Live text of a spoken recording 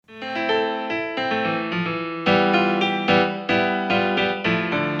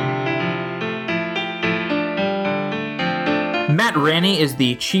Matt Ranney is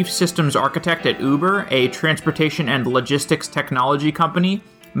the Chief Systems Architect at Uber, a transportation and logistics technology company.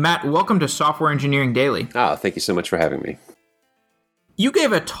 Matt, welcome to Software Engineering Daily. Oh, thank you so much for having me. You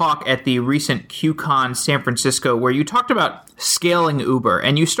gave a talk at the recent QCon San Francisco where you talked about scaling Uber,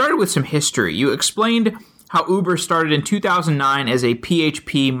 and you started with some history. You explained how Uber started in 2009 as a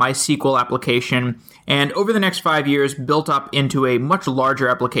PHP MySQL application, and over the next 5 years built up into a much larger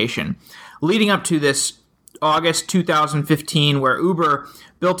application, leading up to this August 2015 where Uber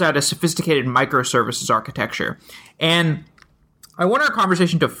built out a sophisticated microservices architecture. And I want our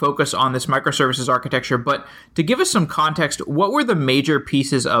conversation to focus on this microservices architecture, but to give us some context, what were the major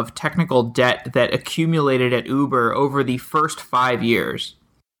pieces of technical debt that accumulated at Uber over the first 5 years?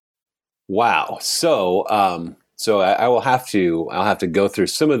 Wow. So I'll have to go through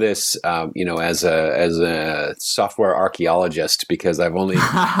some of this, as a software archaeologist, because I've only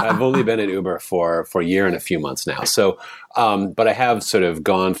been at Uber for a year and a few months now. So, but I have sort of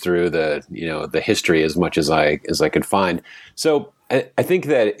gone through the history as much as I could find. So I think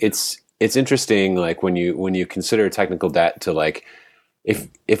that it's interesting, like when you consider technical debt, to like,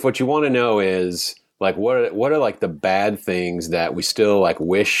 if what you want to know is like what are like the bad things that we still like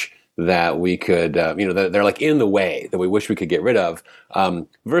wish that we could, they're like in the way that we wish we could get rid of,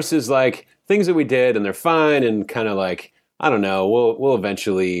 versus like things that we did and they're fine and kind of like, I don't know, we'll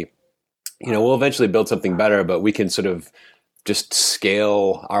eventually build something better, but we can sort of just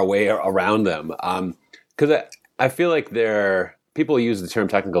scale our way around them. Because I feel like people use the term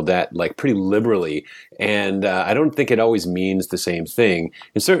technical debt like pretty liberally, and I don't think it always means the same thing.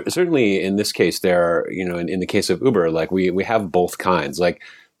 And certainly in this case, there are, in the case of Uber, like we have both kinds. Like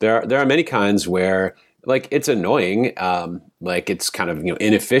there are many kinds where like it's annoying, like it's kind of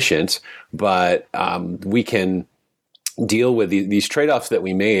inefficient, but we can deal with these trade-offs that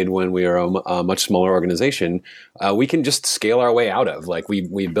we made when we were a much smaller organization. We can just scale our way out of. Like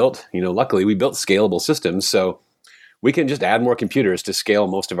we built, luckily we built scalable systems, so we can just add more computers to scale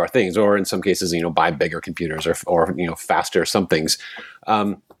most of our things, or in some cases, buy bigger computers or faster some things.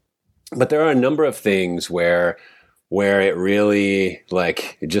 But there are a number of things where it really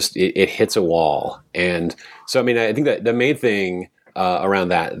like it hits a wall. And so, I mean, I think that the main thing around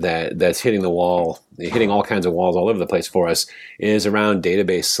that's hitting the wall, hitting all kinds of walls all over the place for us, is around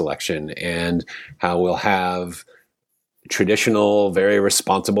database selection and how we'll have traditional, very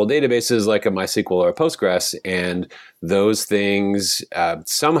responsible databases like a MySQL or a Postgres, and those things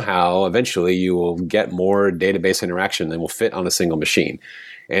somehow eventually you will get more database interaction than will fit on a single machine.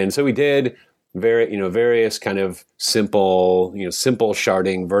 And so we did various kind of simple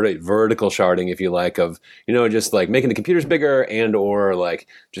sharding, vertical sharding, if you like, of, just like making the computers bigger and or like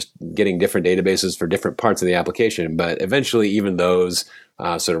just getting different databases for different parts of the application. But eventually even those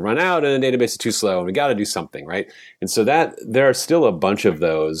sort of run out and the database is too slow and we got to do something, right? And so that there are still a bunch of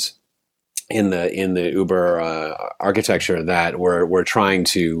those in the Uber architecture that we're trying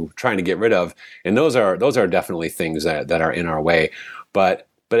to get rid of. And those are definitely things that are in our way. But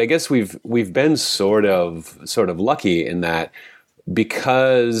I guess we've been sort of lucky in that,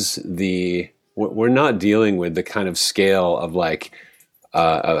 because we're not dealing with the kind of scale of like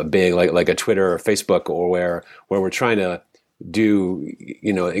a big like a Twitter or Facebook, or where we're trying to do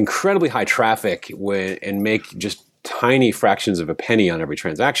incredibly high traffic and make just tiny fractions of a penny on every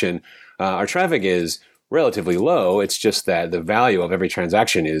transaction. Our traffic is relatively low. It's just that the value of every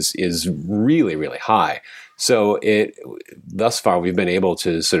transaction is really, really high. So thus far, we've been able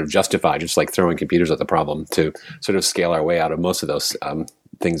to sort of justify just like throwing computers at the problem to sort of scale our way out of most of those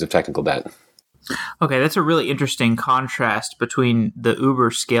things of technical debt. Okay, that's a really interesting contrast between the Uber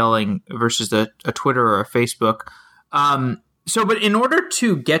scaling versus a Twitter or a Facebook. But in order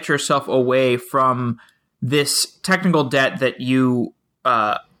to get yourself away from this technical debt that the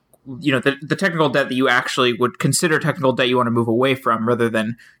technical debt that you actually would consider technical debt you want to move away from, rather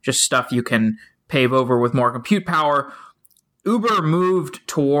than just stuff you can pave over with more compute power, Uber moved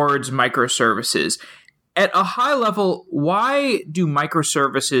towards microservices. At a high level, why do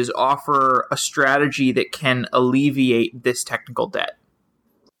microservices offer a strategy that can alleviate this technical debt?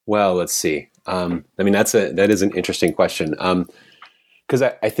 Well, let's see. That is an interesting question. Because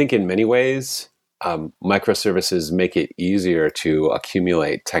I think in many ways, microservices make it easier to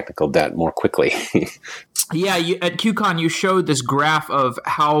accumulate technical debt more quickly. Yeah, at QCon, you showed this graph of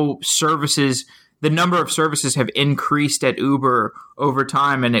how the number of services have increased at Uber over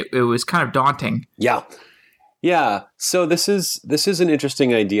time, and it was kind of daunting. Yeah. So this is an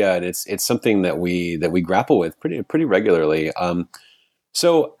interesting idea, and it's something that we grapple with pretty regularly.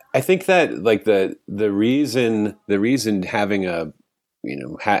 So I think that like the reason having a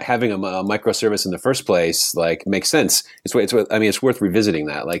having a microservice in the first place, like, makes sense. It's worth revisiting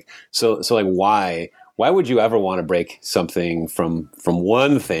that. Like, so like, why would you ever want to break something from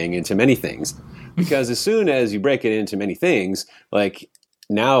one thing into many things? Because as soon as you break it into many things, like,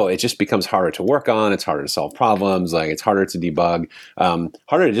 now it just becomes harder to work on. It's harder to solve problems. Like, it's harder to debug,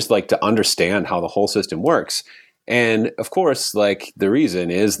 harder to just like to understand how the whole system works. And of course, like, the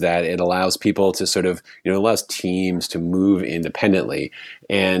reason is that it allows people to sort of, allows teams to move independently.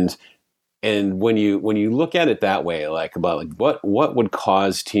 And when you look at it that way, like, about like what would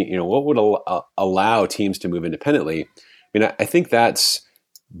cause what would allow teams to move independently? I think that's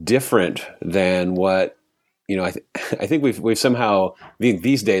different than what, I think we've somehow,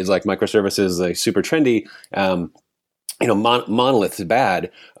 these days, like, microservices, like, super trendy. Monolith is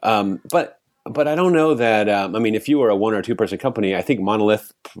bad, but I don't know that. If you were a 1 or 2 person company, I think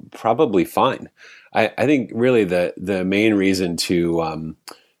monolith probably fine. I think really the main reason to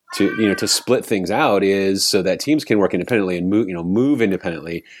split things out is so that teams can work independently and move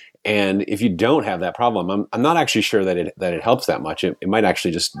independently. And if you don't have that problem, I'm not actually sure that it helps that much. It might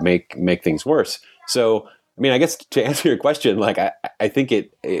actually just make things worse. So, I guess to answer your question, like, I think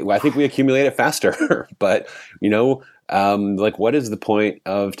we accumulate it faster, but like, what is the point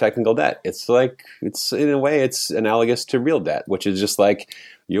of technical debt? It's in a way, it's analogous to real debt, which is just like,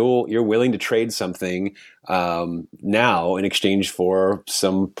 you're willing to trade something now in exchange for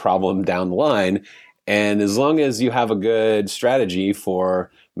some problem down the line. And as long as you have a good strategy for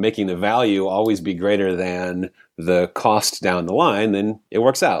making the value always be greater than the cost down the line, then it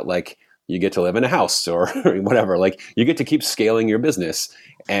works out. Like, you get to live in a house or whatever. Like, you get to keep scaling your business.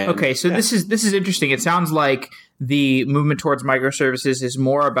 And, okay, so this is interesting. It sounds like the movement towards microservices is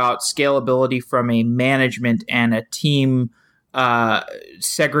more about scalability from a management and a team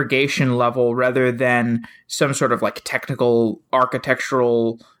segregation level rather than some sort of like technical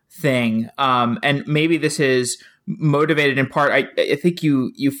architectural thing. And maybe this is motivated in part. I think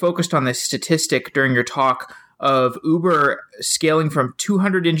you focused on this statistic during your talk of Uber scaling from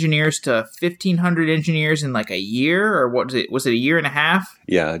 200 engineers to 1,500 engineers in like a year, or what was it? Was it a year and a half?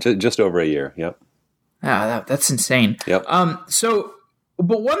 Yeah, just over a year. Yep. That's insane. Yep.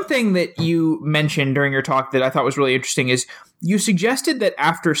 But one thing that you mentioned during your talk that I thought was really interesting is you suggested that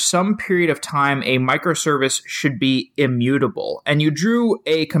after some period of time, a microservice should be immutable. And you drew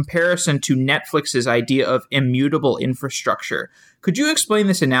a comparison to Netflix's idea of immutable infrastructure. Could you explain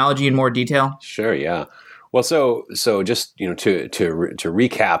this analogy in more detail? Sure, yeah. Well, so just to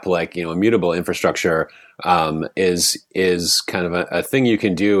recap, like, immutable infrastructure is kind of a thing you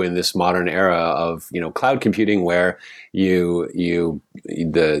can do in this modern era of cloud computing, where the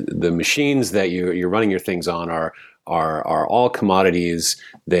machines that you're running your things on are all commodities.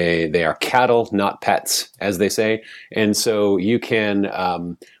 They are cattle, not pets, as they say. And so you can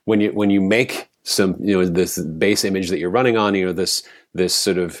when you make some this base image that you're running on, this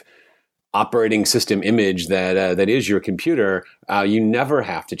sort of operating system image that is your computer, you never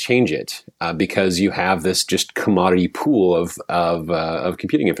have to change it because you have this just commodity pool of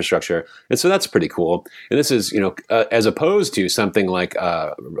computing infrastructure, and so that's pretty cool. And this is as opposed to something like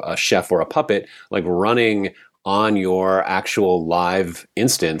a chef or a puppet, like running on your actual live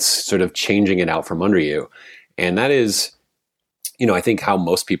instance, sort of changing it out from under you. And that is, I think how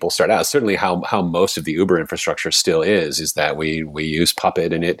most people start out. Certainly how most of the Uber infrastructure still is that we use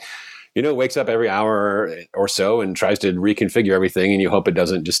Puppet, and it wakes up every hour or so and tries to reconfigure everything, and you hope it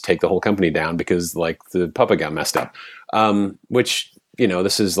doesn't just take the whole company down because like the Puppet got messed up. Which,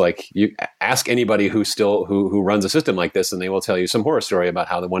 this is like, you ask anybody who runs a system like this, and they will tell you some horror story about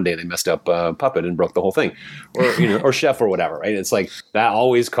how one day they messed up Puppet and broke the whole thing, or or Chef or whatever, right? It's like that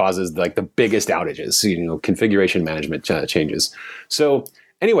always causes like the biggest outages, configuration management changes. So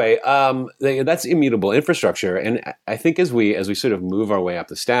anyway, that's immutable infrastructure, and I think as we sort of move our way up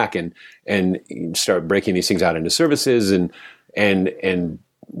the stack and start breaking these things out into services, and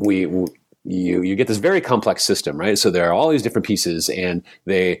you get this very complex system, right? So there are all these different pieces, and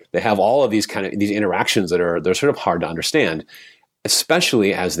they have all of these these interactions they're sort of hard to understand,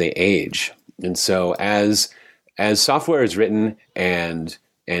 especially as they age. And so as software is written and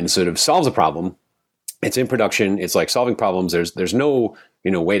sort of solves a problem, it's in production. It's like solving problems. There's no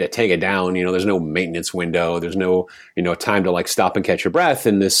way to take it down. There's no maintenance window. There's no time to like stop and catch your breath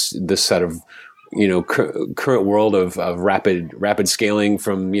in this sort of current world of rapid scaling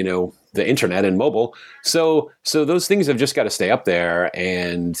from the internet and mobile. So those things have just got to stay up there.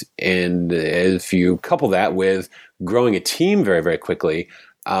 And if you couple that with growing a team very, very quickly,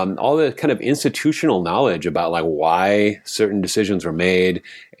 all the kind of institutional knowledge about like why certain decisions were made,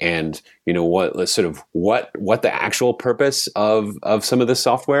 and what the actual purpose of some of the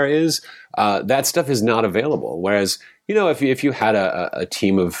software is. That stuff is not available. Whereas if you had a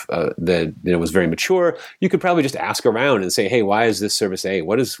team of that was very mature, you could probably just ask around and say, hey, why is this service A?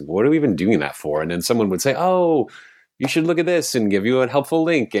 What are we even doing that for? And then someone would say, oh, you should look at this, and give you a helpful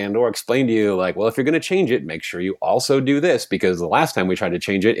link or explain to you like, well, if you're going to change it, make sure you also do this, because the last time we tried to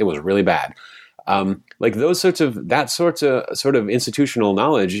change it, it was really bad. Like that sort of institutional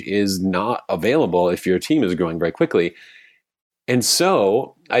knowledge is not available if your team is growing very quickly. And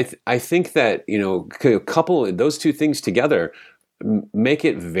so I think that, couple those two things together make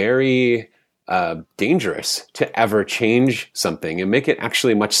it very dangerous to ever change something, and make it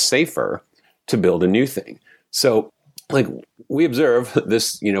actually much safer to build a new thing. So like we observe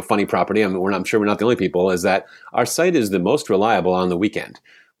this, funny property. I'm sure we're not the only people, is that our site is the most reliable on the weekend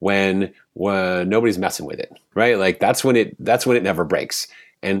when nobody's messing with it, right? Like that's when it never breaks.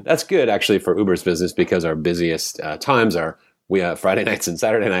 And that's good actually for Uber's business, because our busiest times are Friday nights and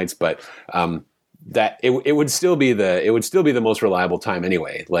Saturday nights, but that it would still be the most reliable time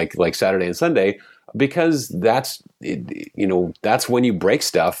anyway, like Saturday and Sunday, because that's when you break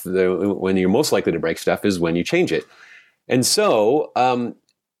stuff. When you're most likely to break stuff is when you change it. And so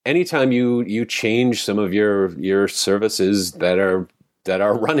anytime you change some of your services that are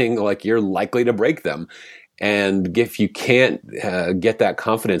running, like, you're likely to break them. And if you can't get that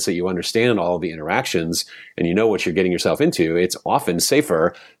confidence that you understand all the interactions and you know what you're getting yourself into, it's often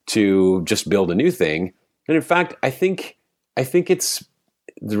safer to just build a new thing. And in fact, I think it's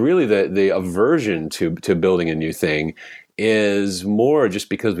really the aversion to building a new thing is more just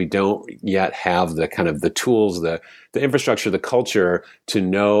because we don't yet have the kind of the tools, the infrastructure, the culture to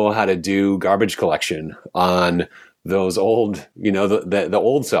know how to do garbage collection on those old, the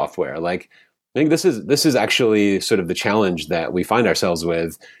old software. Like, I think this is actually sort of the challenge that we find ourselves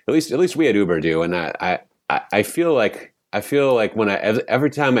with. At least we at Uber do. And I feel like when every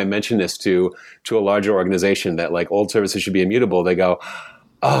time I mention this to a larger organization that like old services should be immutable, they go,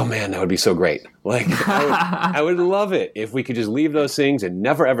 oh man, that would be so great. Like I would love it if we could just leave those things and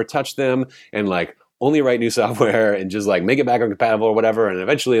never ever touch them, and like only write new software and just like make it backward compatible or whatever, and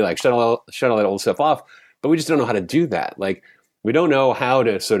eventually like shut all that old stuff off. But we just don't know how to do that. Like we don't know how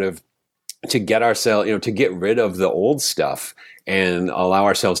to sort of to get ourselves, to get rid of the old stuff and allow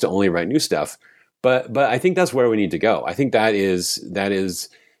ourselves to only write new stuff. But I think that's where we need to go. I think that is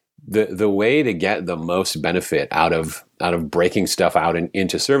the way to get the most benefit out of breaking stuff out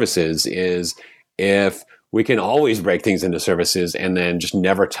into services is if we can always break things into services and then just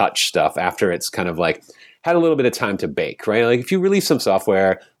never touch stuff after it's kind of like had a little bit of time to bake, right? Like if you release some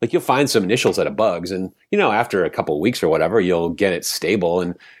software, like you'll find some initial set of bugs, and after a couple of weeks or whatever, you'll get it stable,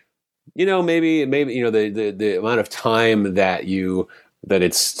 and maybe the amount of time that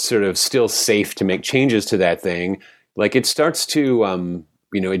it's sort of still safe to make changes to that thing, like it starts to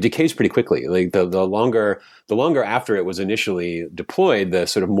it decays pretty quickly. Like the longer after it was initially deployed, the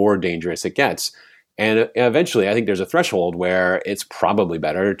sort of more dangerous it gets. And eventually, I think there's a threshold where it's probably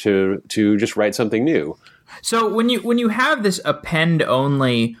better to just write something new. So when you have this append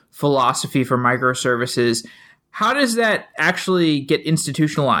only philosophy for microservices, how does that actually get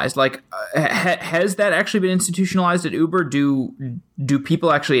institutionalized? Like, has that actually been institutionalized at Uber? Do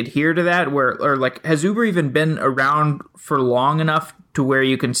people actually adhere to that? Or like, has Uber even been around for long enough to where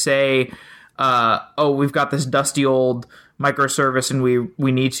you can say, we've got this dusty old microservice and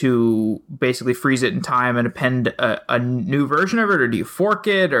we need to basically freeze it in time and append a new version of it? Or do you fork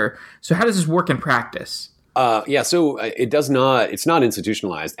it? Or so how does this work in practice? So it's not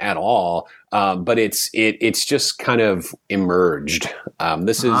institutionalized at all, but it's just kind of emerged.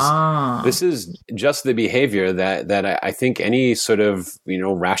 This is just the behavior that I think any sort of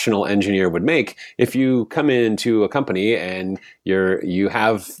rational engineer would make if you come into a company and you're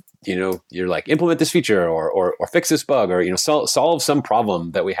like, implement this feature or fix this bug or solve some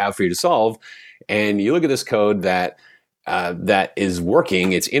problem that we have for you to solve, and you look at this code that is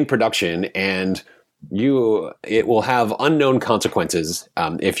working, it's in production, and it will have unknown consequences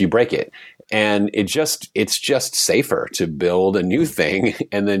if you break it, and it's just safer to build a new thing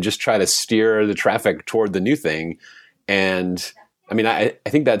and then just try to steer the traffic toward the new thing. And I mean, I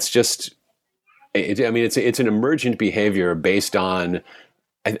think that's just it's an emergent behavior based on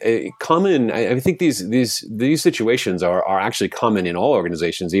common. I think these situations are actually common in all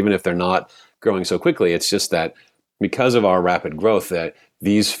organizations, even if they're not growing so quickly. It's just that because of our rapid growth, that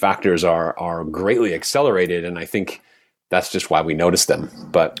these factors are greatly accelerated, and I think that's just why we notice them.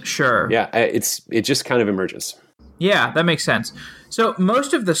 But sure, yeah, it just kind of emerges. Yeah, that makes sense. So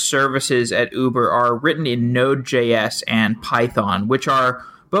most of the services at Uber are written in Node.js and Python, which are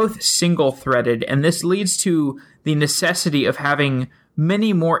both single-threaded, and this leads to the necessity of having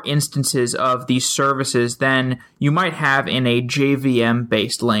many more instances of these services than you might have in a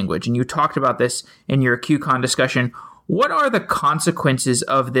JVM-based language. And you talked about this in your QCon discussion. What are the consequences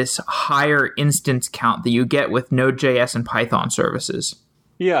of this higher instance count that you get with Node.js and Python services?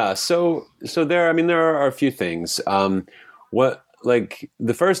 Yeah, so there are a few things. The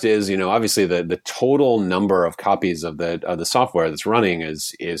first is, obviously the total number of copies of the software that's running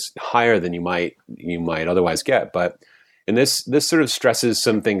is higher than you might otherwise get. But and this sort of stresses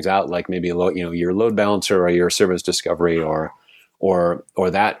some things out, like maybe your load balancer or your service discovery or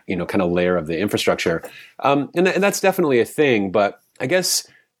that kind of layer of the infrastructure, and that's definitely a thing. But I guess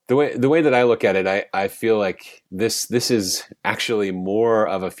the way that I look at it, I feel like this is actually more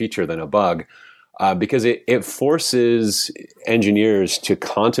of a feature than a bug, because it forces engineers to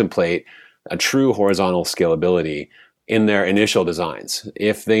contemplate a true horizontal scalability in their initial designs.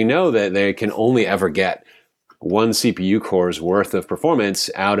 If they know that they can only ever get one CPU core's worth of performance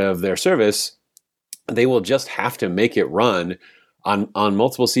out of their service, they will just have to make it run on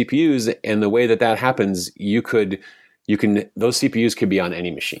multiple CPUs. And the way that happens, those CPUs could be on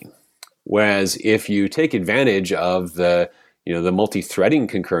any machine. Whereas if you take advantage of the multi-threading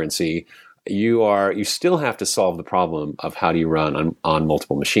concurrency, you still have to solve the problem of how do you run on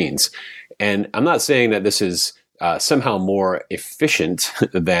multiple machines. And I'm not saying that this is somehow more efficient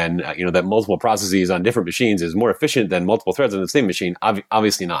than, that multiple processes on different machines is more efficient than multiple threads on the same machine.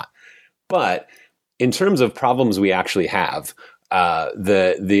 Obviously not. But in terms of problems we actually have,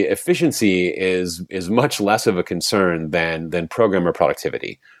 the efficiency is much less of a concern than programmer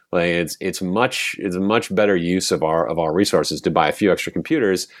productivity. Like it's a much better use of our resources to buy a few extra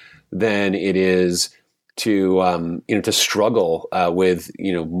computers than it is to struggle with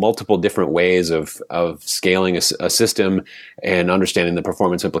multiple different ways of scaling a system and understanding the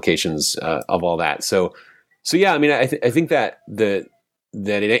performance implications of all that. So yeah, I mean, I think that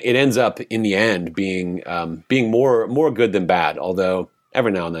it ends up in the end being more good than bad. Although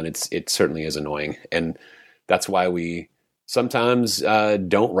every now and then it certainly is annoying, and that's why we sometimes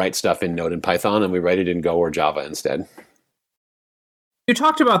don't write stuff in Node and Python, and we write it in Go or Java instead. You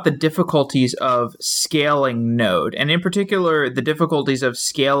talked about the difficulties of scaling Node, and in particular, the difficulties of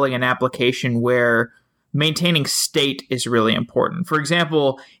scaling an application where maintaining state is really important. For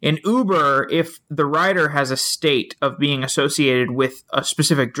example, in Uber, if the rider has a state of being associated with a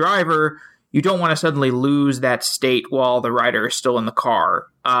specific driver, you don't want to suddenly lose that state while the rider is still in the car.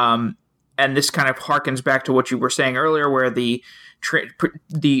 And this kind of harkens back to what you were saying earlier, where the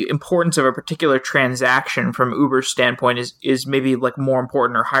importance of a particular transaction from Uber's standpoint is maybe like more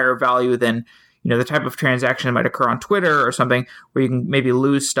important or higher value than the type of transaction that might occur on Twitter or something, where you can maybe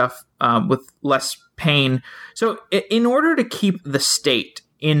lose stuff with less pain. So in order to keep the state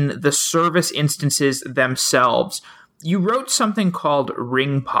in the service instances themselves, you wrote something called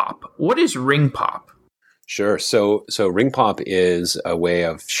ring pop. What is ring pop? Sure. So ring pop is a way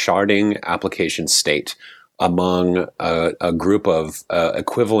of sharding application state among a group of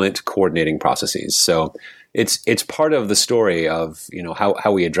equivalent coordinating processes. So it's part of the story of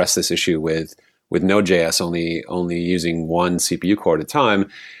how we address this issue with Node.js only using one CPU core at a time.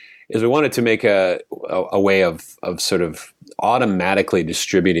 Is we wanted to make a way of sort of automatically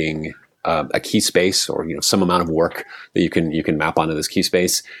distributing a key space or some amount of work that you can map onto this key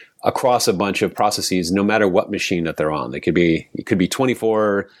space across a bunch of processes, no matter what machine that they're on. It could be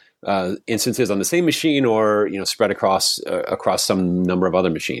 24 instances on the same machine, or spread across some number of other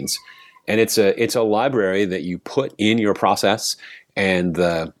machines. And it's a library that you put in your process, and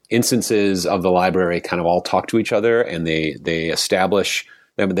the instances of the library kind of all talk to each other, and they establish.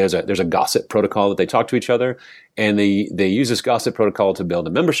 There's a gossip protocol that they talk to each other, and they use this gossip protocol to build a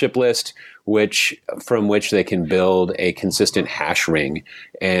membership list, from which they can build a consistent hash ring.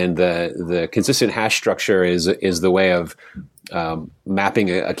 And the consistent hash structure is the way of mapping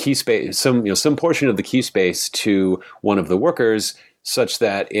a key space, some portion of the key space to one of the workers, such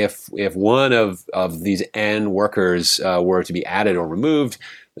that if one of these n workers were to be added or removed,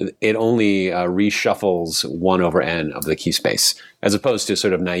 it only reshuffles 1 over n of the key space, as opposed to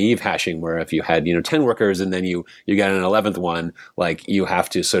sort of naive hashing, where if you had 10 workers and then you got an 11th one, like you would have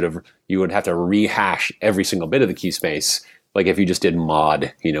to rehash every single bit of the key space. Like if you just did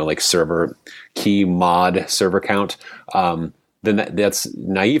mod, like server key mod server count, then that's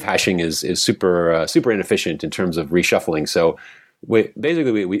naive hashing is super inefficient in terms of reshuffling. So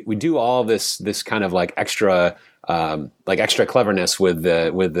we do all this kind of like extra cleverness with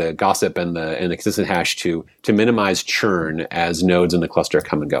the gossip and the consistent hash to minimize churn as nodes in the cluster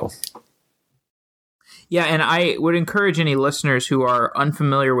come and go. Yeah, and I would encourage any listeners who are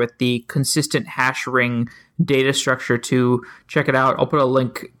unfamiliar with the consistent hash ring data structure to check it out. I'll put a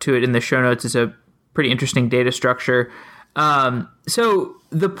link to it in the show notes. It's a pretty interesting data structure. So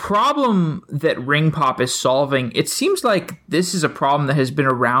the problem that ringpop is solving, it seems like this is a problem that has been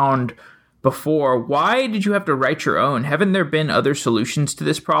around before. Why did you have to write your own? Haven't there been other solutions to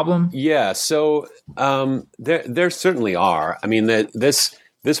this problem? Yeah, so there certainly are. I mean,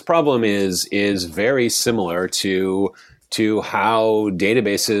 this problem is very similar to how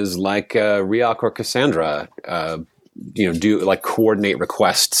databases like Riak or Cassandra do like coordinate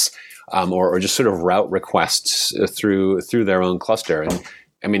requests or just sort of route requests through their own cluster. And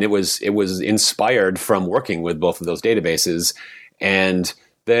I mean, it was inspired from working with both of those databases. And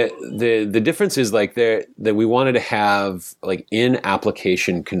the difference is like that we wanted to have like in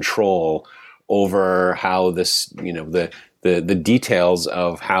application control over how this, the details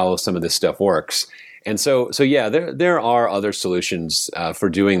of how some of this stuff works. And so yeah, there are other solutions for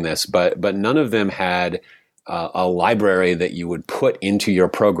doing this, but none of them had a library that you would put into your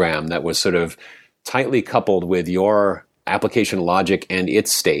program that was sort of tightly coupled with your application logic and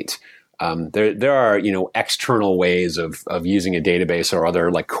its state. There are external ways of using a database or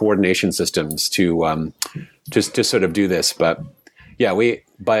other like coordination systems to sort of do this, but yeah,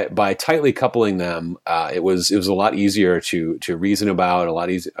 by tightly coupling them, it was a lot easier to reason about,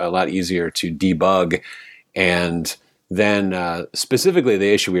 a lot easier to debug, and then specifically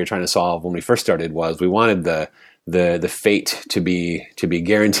the issue we were trying to solve when we first started was we wanted the fate to be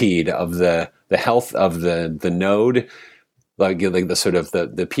guaranteed of the health of the node, like the sort of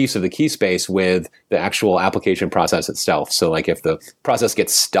the piece of the key space with the actual application process itself. So like if the process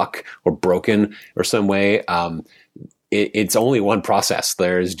gets stuck or broken or some way, it's only one process.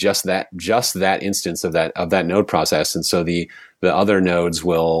 There's just that instance of that node process, and so the other nodes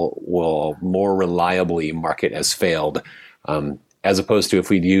will more reliably mark it as failed, as opposed to if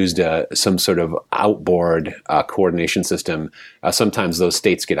we'd used some sort of outboard coordination system. Sometimes those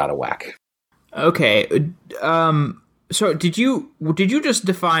states get out of whack. Okay, so did you just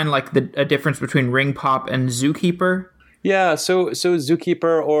define like a difference between ringpop and Zookeeper? Yeah, so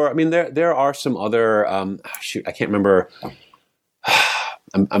Zookeeper, or I mean, there are some other. I can't remember.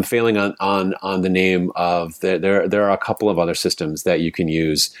 I'm failing on the name of there are a couple of other systems that you can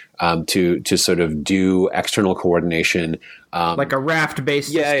use to sort of do external coordination, like a raft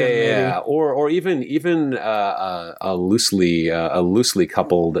based system, yeah, or even a loosely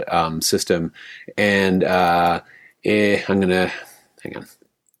coupled system, and I'm gonna hang on.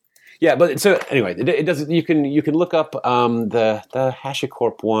 Yeah, but so anyway, it doesn't. You can look up the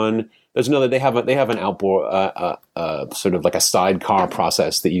HashiCorp one. There's another. They have an outboard sort of like a sidecar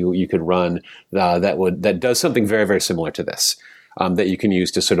process that you could run that does something very, very similar to this, that you can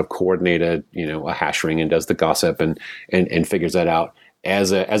use to sort of coordinate a hash ring and does the gossip and figures that out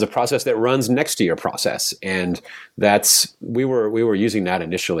as a process that runs next to your process. And we were using that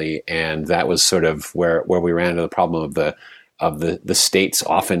initially, and that was sort of where we ran into the problem of the states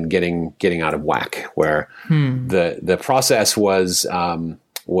often getting out of whack, where the process was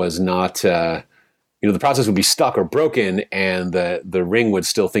not the process would be stuck or broken, and the ring would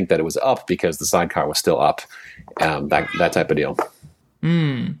still think that it was up because the sidecar was still up, that type of deal.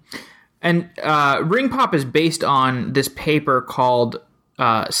 And ringpop is based on this paper called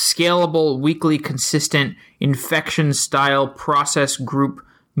Scalable Weakly Consistent Infection Style Process Group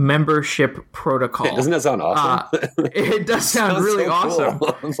Membership Protocol. Yeah, doesn't that sound awesome? It does sound really so awesome.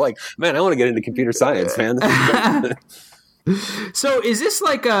 Cool. I was like, man, I want to get into computer science, man. This is great. So is this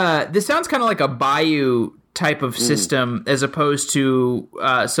like this sounds kind of like a Bayou type of system as opposed to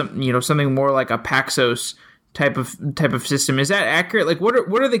something more like a Paxos type of system. Is that accurate? Like what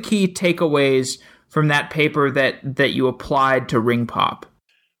are the key takeaways from that paper that you applied to ringpop?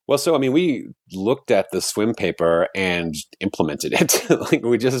 Well, so I mean, we looked at the swim paper and implemented it. Like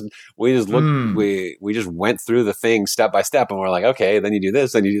we just looked, we just went through the thing step by step, and we're like, okay, then you do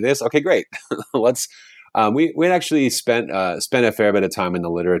this, then you do this. Okay, great. Let's. We had actually spent a fair bit of time in the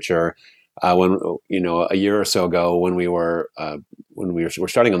literature when a year or so ago when we were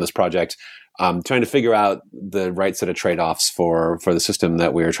starting on this project, trying to figure out the right set of trade-offs for the system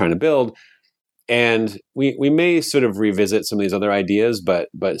that we were trying to build. And we may sort of revisit some of these other ideas, but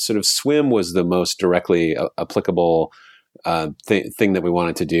sort of swim was the most directly applicable thing that we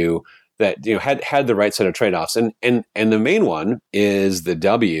wanted to do that had the right set of trade-offs. And the main one is the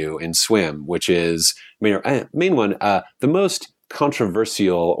W in swim, which is main one. The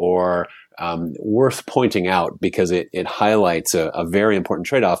controversial or worth pointing out because it highlights a very important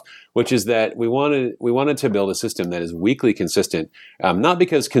trade-off, which is that we wanted to build a system that is weakly consistent, not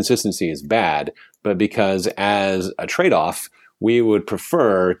because consistency is bad, but because as a trade-off, we would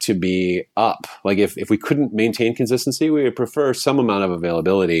prefer to be up. Like if we couldn't maintain consistency, we would prefer some amount of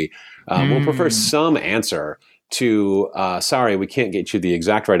availability. We'll prefer some answer to, sorry, we can't get you the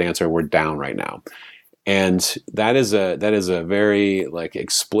exact right answer. We're down right now. And that is a very like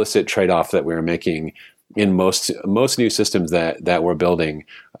explicit trade-off that we're making in most new systems that we're building.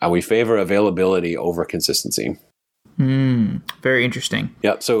 We favor availability over consistency. Very interesting.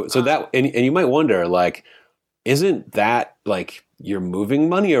 Yeah. So that, and you might wonder, like, isn't that like you're moving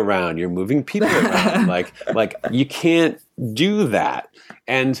money around, you're moving people around, like you can't do that.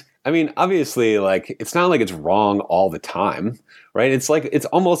 And I mean, obviously, like it's not like it's wrong all the time, right? It's like it's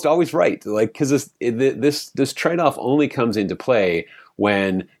almost always right, like because this trade-off only comes into play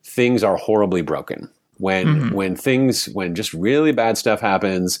when things are horribly broken, when just really bad stuff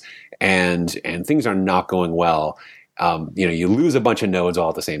happens, and things are not going well. You lose a bunch of nodes all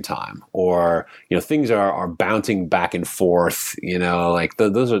at the same time, or things are bouncing back and forth. Like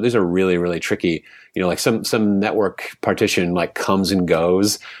those are really, really tricky. Like some network partition like comes and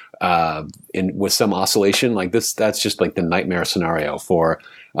goes with some oscillation like this. That's just like the nightmare scenario for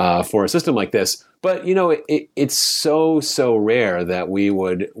a system like this. But it's so rare that we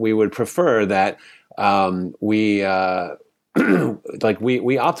would prefer that we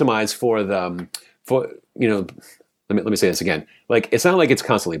optimize for Let me say this again. Like, it's not like it's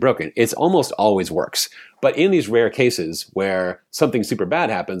constantly broken. It's almost always works. But in these rare cases where something super bad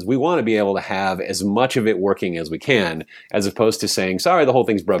happens, we want to be able to have as much of it working as we can, as opposed to saying, sorry, the whole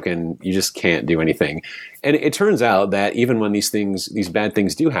thing's broken. You just can't do anything. And it turns out that even when these bad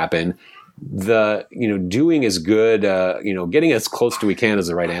things do happen, doing as good, getting as close to we can is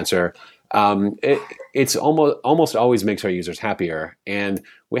the right answer. It's almost always makes our users happier, and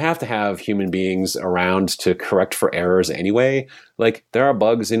we have to have human beings around to correct for errors anyway. Like there are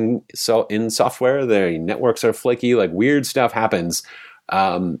bugs in software, their networks are flaky, like weird stuff happens,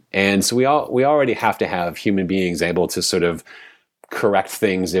 and so we already have to have human beings able to sort of correct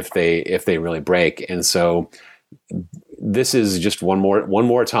things if they really break. And so this is just one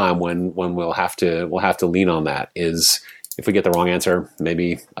more time when we'll have to lean on that. Is if we get the wrong answer,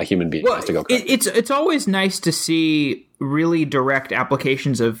 maybe a human being has to go correct. It's always nice to see really direct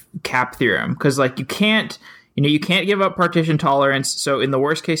applications of CAP theorem, because like you can't give up partition tolerance. So in the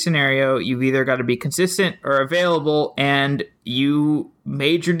worst case scenario, you've either got to be consistent or available, and you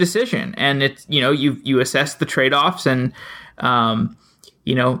made your decision, and it's you assess the trade-offs, and obviously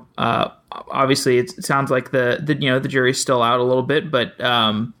it sounds like the jury's still out a little bit, but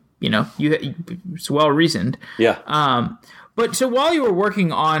it's well reasoned. Yeah. But so while you were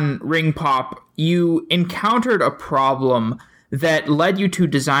working on Ring Pop, you encountered a problem that led you to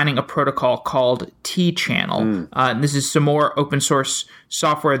designing a protocol called T-channel. This is some more open source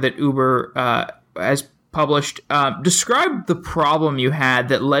software that Uber has published. Describe the problem you had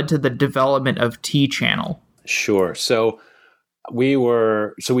that led to the development of T-channel. Sure. So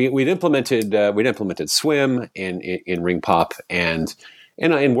we'd implemented Swim in Ring Pop and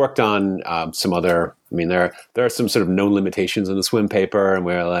worked on some other. I mean, there are some sort of known limitations in the Swim paper, and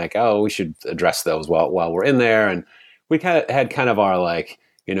we're like, oh, we should address those while we're in there. And we had kind of our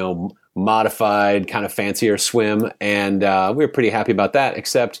modified, kind of fancier Swim, and we were pretty happy about that.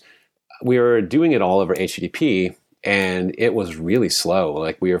 Except we were doing it all over HTTP, and it was really slow.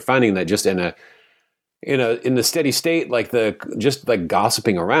 Like we were finding that just in the steady state, just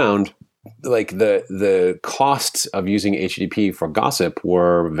gossiping around. Like the costs of using HTTP for gossip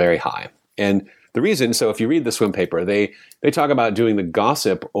were very high. And the reason, so if you read the Swim paper, they talk about doing the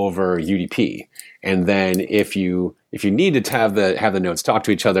gossip over UDP. And then if you needed to have the nodes talk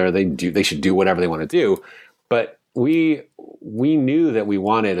to each other, they should do whatever they want to do. But we knew that we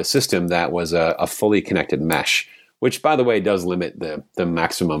wanted a system that was a fully connected mesh, which by the way does limit the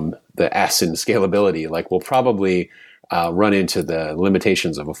maximum, the S in scalability. Like we'll probably run into the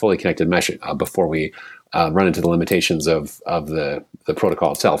limitations of a fully connected mesh before we run into the limitations of the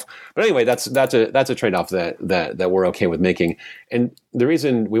protocol itself. But anyway, that's a trade-off that we're okay with making. And the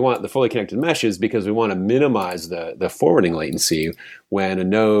reason we want the fully connected mesh is because we want to minimize the forwarding latency. When a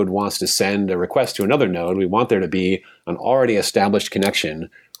node wants to send a request to another node, we want there to be an already established connection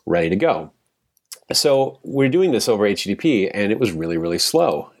ready to go. So we're doing this over HTTP, and it was really, really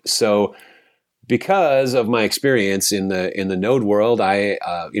slow. So because of my experience in the Node world,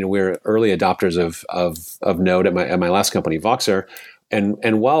 we're early adopters of Node at my last company, Voxer,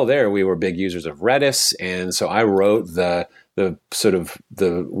 and while there, we were big users of Redis, and so I wrote the the sort of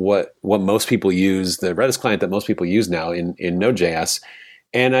what most people use, the Redis client that most people use now in Node.js.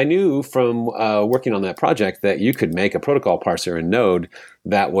 And I knew from working on that project that you could make a protocol parser in Node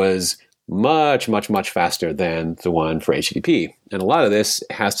that was much, much, much faster than the one for HTTP. And a lot of this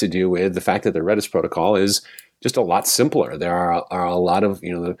has to do with the fact that the Redis protocol is just a lot simpler. There are a lot of,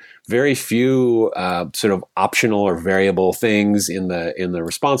 very few sort of optional or variable things in the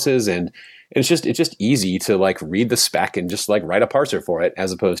responses, and it's just easy to like read the spec and just like write a parser for it,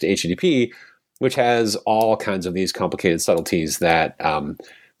 as opposed to HTTP, which has all kinds of these complicated subtleties that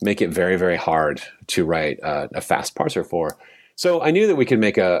make it very, very hard to write a fast parser for. So I knew that we could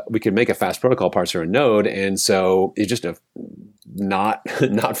make a fast protocol parser in Node, and so it's just not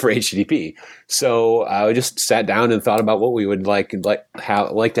for HTTP. So I just sat down and thought about what we would like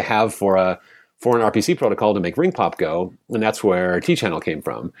to have for an RPC protocol to make ring pop go, and that's where T-channel came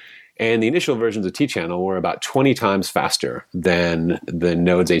from. And the initial versions of T-channel were about 20 times faster than the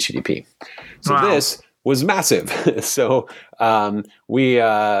Node's HTTP. So Wow. This was massive. So we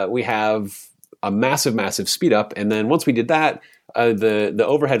have a massive speed up, and then once we did that, the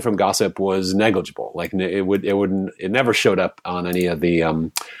overhead from Gossip was negligible. Like it never showed up on any of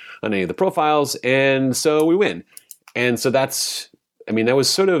the profiles, and so we win. And so that was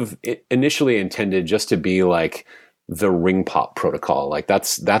sort of initially intended just to be like the ring pop protocol. Like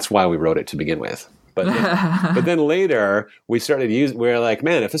that's why we wrote it to begin with. But then later we started we're like,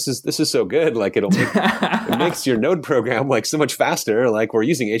 man, if this is so good, like it makes your Node program like so much faster. Like we're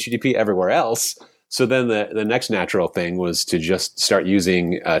using HTTP everywhere else. So then the next natural thing was to just start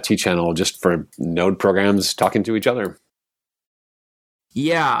using T-channel just for Node programs talking to each other.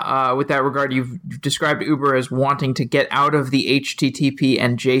 Yeah, with that regard, you've described Uber as wanting to get out of the HTTP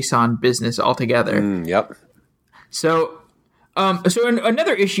and JSON business altogether. Yep. So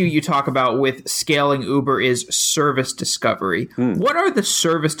another issue you talk about with scaling Uber is service discovery. What are the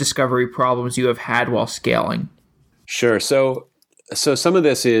service discovery problems you have had while scaling? Sure. So some of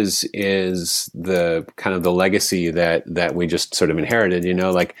this is the kind of the legacy that we just sort of inherited.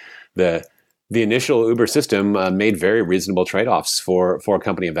 Like the initial Uber system made very reasonable trade-offs for a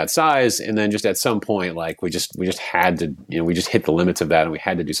company of that size, and then just at some point, like we just had to, we just hit the limits of that, and we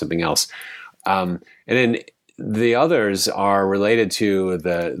had to do something else. And then the others are related to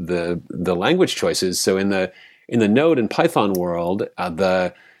the language choices. So in the Node and Python world,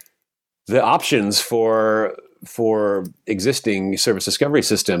 the options for existing service discovery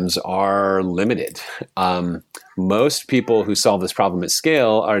systems are limited. Most people who solve this problem at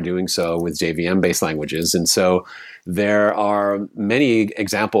scale are doing so with JVM-based languages, and so there are many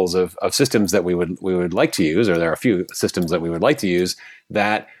examples of systems that we would like to use, or there are a few systems that we would like to use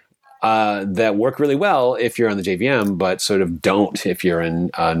that work really well if you're on the JVM, but sort of don't if you're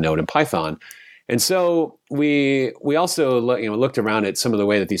in Node and Python. And so we also looked around at some of the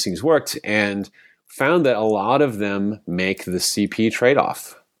way that these things worked and found that a lot of them make the CP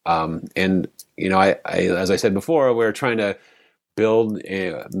trade-off. And as I said before, we're trying to build,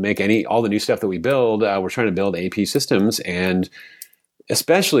 all the new stuff that we build. We're trying to build AP systems, and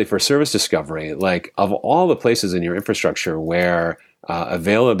especially for service discovery, like of all the places in your infrastructure where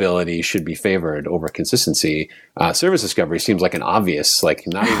availability should be favored over consistency, service discovery seems like an obvious, like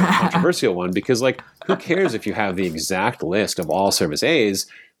not even a controversial one, because like who cares if you have the exact list of all service A's?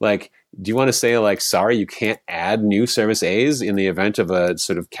 Like, do you want to say like, sorry, you can't add new service A's in the event of a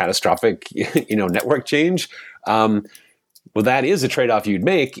sort of catastrophic, network change? Well, that is a trade-off you'd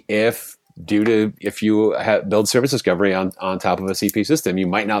make if you build service discovery on top of a CP system, you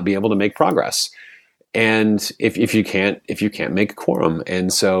might not be able to make progress. And if you can't make a quorum.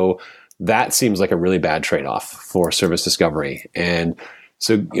 And so that seems like a really bad trade-off for service discovery. And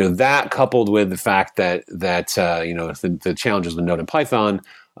so, that coupled with the fact that the challenges with Node and Python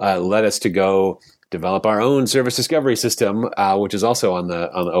led us to go develop our own service discovery system, which is also on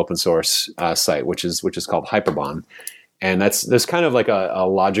the open source site, which is called Hyperbon. And there's kind of like a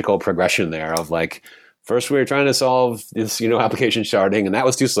logical progression there of like, first we were trying to solve this, application sharding, and that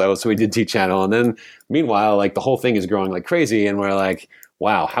was too slow, so we did T-channel. And then meanwhile, like the whole thing is growing like crazy, and we're like,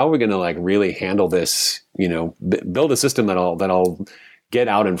 wow, how are we going to like really handle this? Build a system that'll get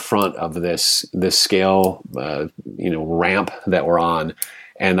out in front of this scale, ramp that we're on,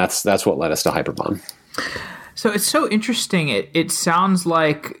 and that's what led us to Hyperbon. So it's so interesting. It sounds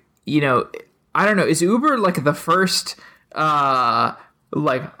like I don't know. Is Uber like the first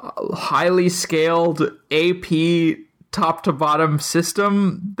like highly scaled AP top to bottom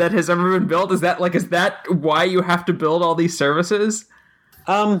system that has ever been built? Is that why you have to build all these services?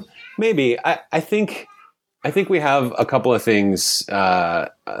 Maybe. I think we have a couple of things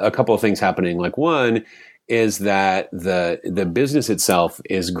happening. Like one is that the business itself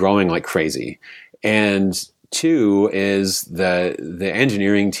is growing like crazy, and two is the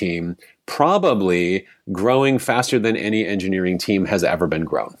engineering team probably growing faster than any engineering team has ever been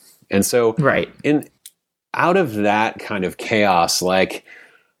grown. And so right. Out of that kind of chaos, like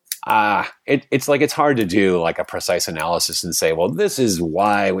it's like it's hard to do like a precise analysis and say, well, this is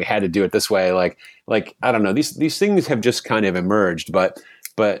why we had to do it this way. Like I don't know, these things have just kind of emerged, but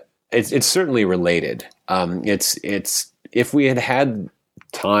it's certainly related. It's if we had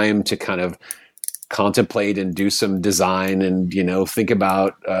time to kind of contemplate and do some design and think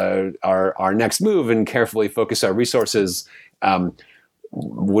about our next move and carefully focus our resources,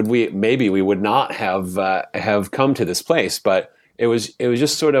 we would not have come to this place. But it was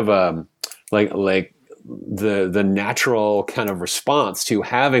just sort of like the natural kind of response to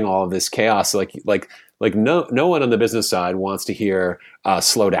having all of this chaos. Like no one on the business side wants to hear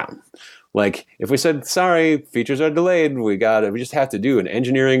slow down. Like if we said, sorry, features are delayed, we just have to do an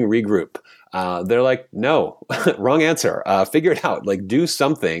engineering regroup. They're like, no, wrong answer. Figure it out. Like do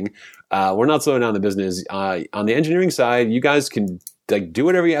something. We're not slowing down the business. On the engineering side, you guys can like do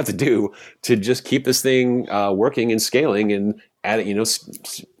whatever you have to do to just keep this thing working and scaling and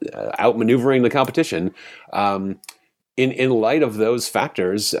outmaneuvering the competition. In light of those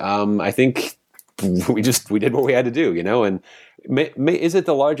factors, I think we did what we had to do, and is it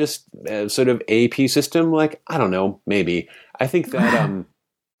the largest sort of AP system? Like, I don't know, maybe. I think that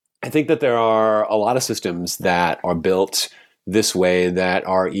there are a lot of systems that are built this way that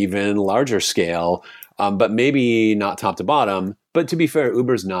are even larger scale, but maybe not top to bottom. But to be fair,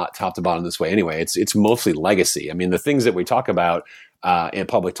 Uber's not top to bottom this way anyway. It's mostly legacy. I mean, the things that we talk about in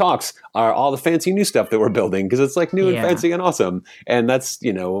public talks are all the fancy new stuff that we're building because it's like new and fancy and awesome. And that's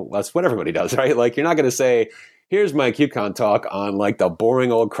what everybody does, right? Like you're not going to say, here's my QCon talk on like the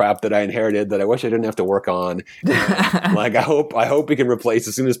boring old crap that I inherited that I wish I didn't have to work on. Like I hope we can replace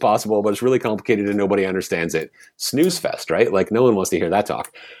as soon as possible, but it's really complicated and nobody understands it. Snooze fest, right? Like no one wants to hear that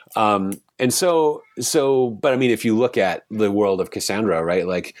talk. But I mean, if you look at the world of Cassandra, right?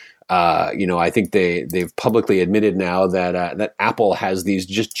 Like, I think they've publicly admitted now that Apple has these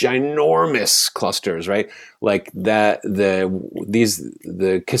just ginormous clusters, right? Like that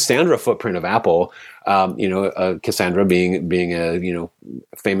the Cassandra footprint of Apple, Cassandra being a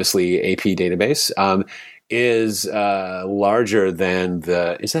famously AP database, is larger than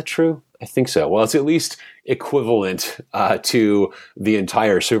is that true? I think so. Well, it's at least equivalent to the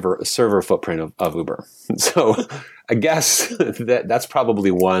entire server footprint of Uber. So I guess that's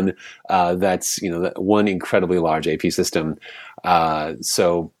probably one that's one incredibly large AP system.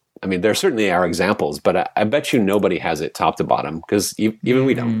 So I mean, there certainly are examples, but I bet you nobody has it top to bottom because even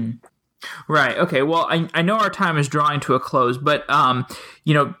we don't. Right. Okay. Well, I know our time is drawing to a close, but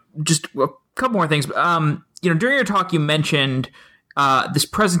just a couple more things. During your talk, you mentioned this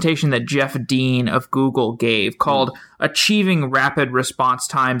presentation that Jeff Dean of Google gave called Achieving Rapid Response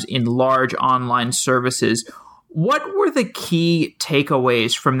Times in Large Online Services. What were the key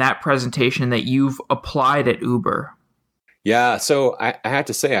takeaways from that presentation that you've applied at Uber? Yeah, so I have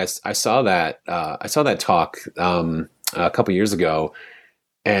to say I saw that talk a couple years ago,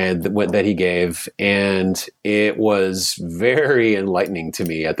 and that he gave, and it was very enlightening to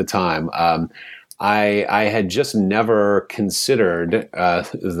me at the time. I had just never considered I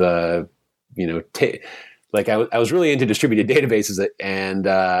was really into distributed databases, and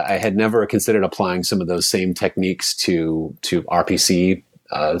I had never considered applying some of those same techniques to RPC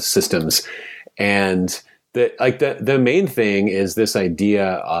systems. And the main thing is this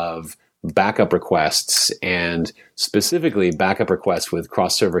idea of backup requests, and specifically backup requests with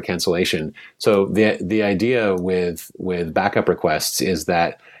cross-server cancellation. So the idea with backup requests is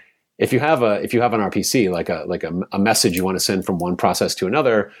that if you have an RPC, like a message you want to send from one process to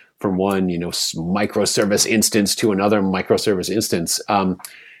another, from one microservice instance to another microservice instance,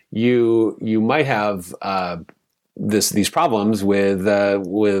 you might have these problems with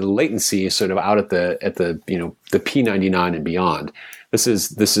latency sort of out at the P99 and beyond. This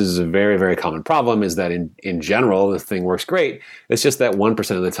is a very, very common problem. Is that in general the thing works great. It's just that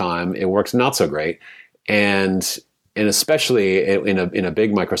 1% of the time it works not so great, and especially in a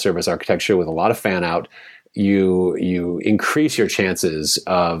big microservice architecture with a lot of fan out, you increase your chances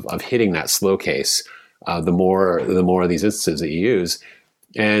of hitting that slow case the more of these instances that you use.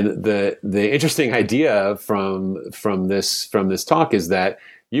 And the interesting idea from this talk is that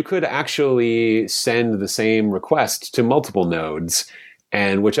you could actually send the same request to multiple nodes,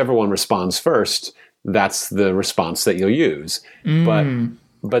 and whichever one responds first, that's the response that you'll use.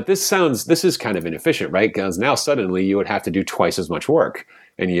 But this is kind of inefficient, right? Because now suddenly you would have to do twice as much work.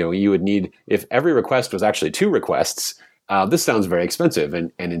 And you would need, if every request was actually 2 requests, this sounds very expensive,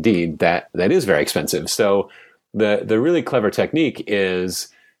 and indeed that is very expensive. So the really clever technique is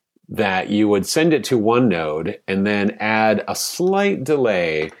that you would send it to one node and then add a slight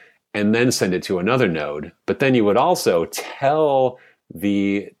delay and then send it to another node. But then you would also tell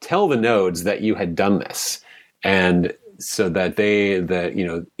the nodes that you had done this, and so that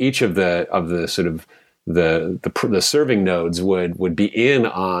each of the sort of the serving nodes would be in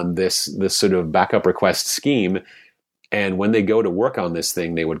on this sort of backup request scheme. And when they go to work on this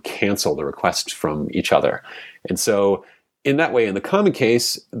thing, they would cancel the request from each other. And so in that way, in the common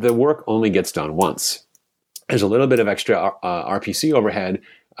case, the work only gets done once. There's a little bit of extra RPC overhead.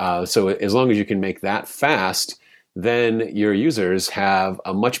 So as long as you can make that fast, then your users have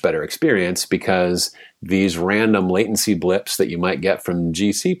a much better experience, because these random latency blips that you might get from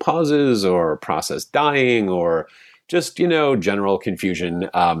GC pauses or process dying or just, general confusion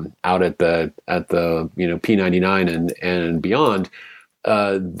out at the P99 and beyond,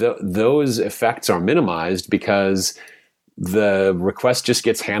 those effects are minimized because the request just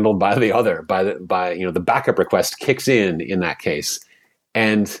gets handled by the other, by the backup request kicks in that case.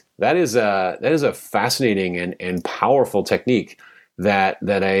 And that is a fascinating and powerful technique that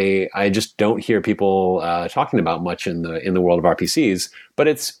I just don't hear people talking about much in the world of RPCs. But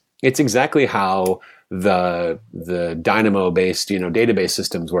it's exactly how the Dynamo based database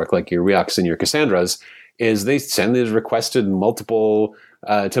systems work, like your Riaks and your Cassandras, is they send these requests to multiple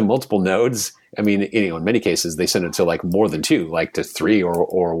nodes. I mean, in many cases they send it to like more than 2, like to 3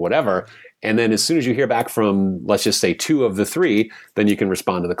 or whatever. And then as soon as you hear back from, let's just say 2 of the 3, then you can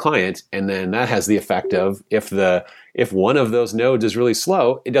respond to the client. And then that has the effect of if one of those nodes is really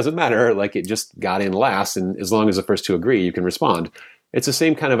slow, it doesn't matter. Like, it just got in last. And as long as the first 2 agree, you can respond. It's the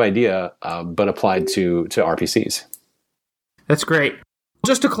same kind of idea, but applied to RPCs. That's great.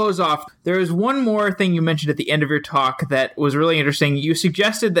 Just to close off, there is one more thing you mentioned at the end of your talk that was really interesting. You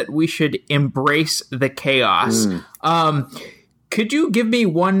suggested that we should embrace the chaos. Could you give me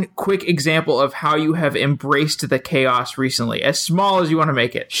one quick example of how you have embraced the chaos recently, as small as you want to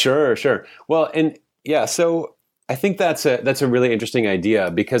make it? Sure. Well, and yeah, so I think that's a really interesting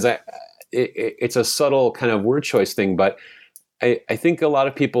idea, because it's a subtle kind of word choice thing, but I think a lot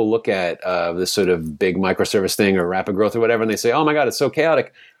of people look at this sort of big microservice thing or rapid growth or whatever, and they say, "Oh my God, it's so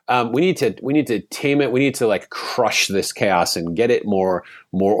chaotic. We need to tame it. We need to like crush this chaos and get it more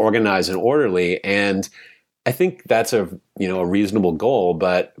organized and orderly." And I think that's a reasonable goal,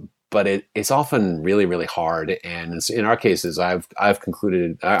 but it's often really, really hard. And in our cases, I've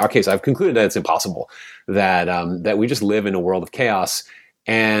concluded that it's impossible, that we just live in a world of chaos.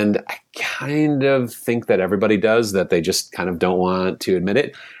 And I kind of think that everybody does, that they just kind of don't want to admit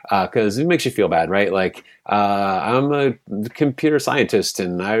it, because it makes you feel bad, right? Like, I'm a computer scientist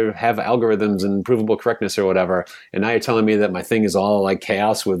and I have algorithms and provable correctness or whatever, and now you're telling me that my thing is all like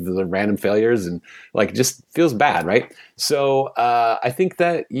chaos with the random failures, and like, it just feels bad, right? So I think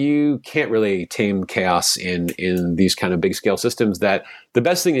that you can't really tame chaos in these kind of big scale systems. That the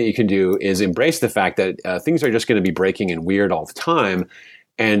best thing that you can do is embrace the fact that things are just going to be breaking and weird all the time,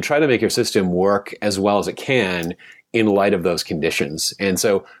 and try to make your system work as well as it can in light of those conditions. And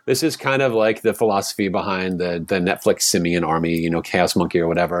so this is kind of like the philosophy behind the Netflix simian army, Chaos Monkey or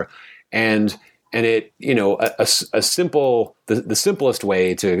whatever. And it, a simple, the simplest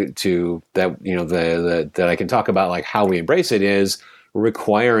way to that, that I can talk about, like how we embrace it, is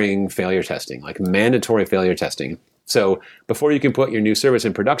requiring failure testing, like mandatory failure testing. So before you can put your new service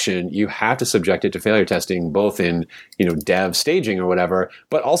in production, you have to subject it to failure testing, both in, dev staging or whatever,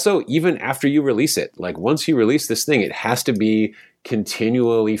 but also even after you release it. Like, once you release this thing, it has to be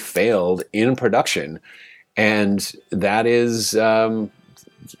continually failed in production. And that is,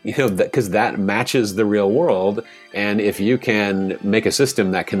 because that matches the real world. And if you can make a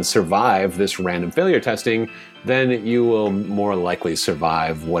system that can survive this random failure testing, then you will more likely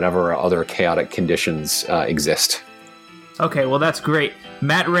survive whatever other chaotic conditions exist. Okay, well, that's great.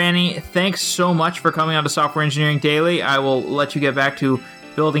 Matt Ranney, thanks so much for coming on to Software Engineering Daily. I will let you get back to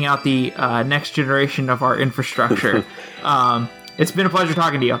building out the next generation of our infrastructure. It's been a pleasure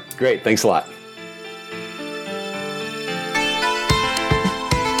talking to you. Great. Thanks a lot.